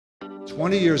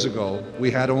20 years ago,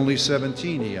 we had only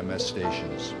 17 EMS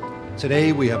stations.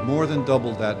 Today, we have more than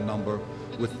doubled that number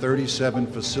with 37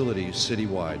 facilities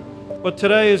citywide. But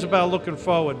today is about looking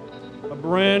forward. A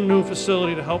brand new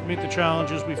facility to help meet the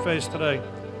challenges we face today.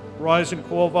 Rising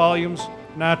call volumes,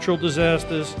 natural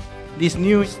disasters. This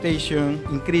new station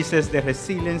increases the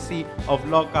resiliency of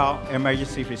local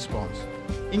emergency response.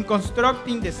 In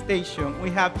constructing the station, we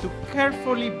have to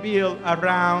carefully build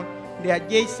around the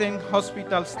adjacent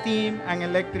hospital steam and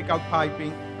electrical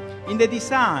piping. In the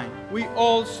design, we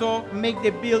also make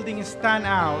the building stand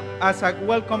out as a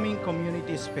welcoming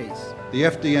community space. The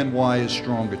FDNY is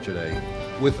stronger today,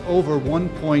 with over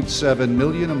 1.7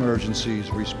 million emergencies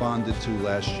responded to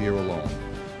last year alone.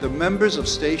 The members of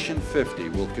Station 50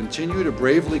 will continue to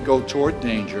bravely go toward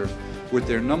danger with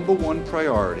their #1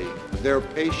 priority, their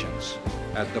patients,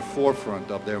 at the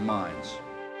forefront of their minds.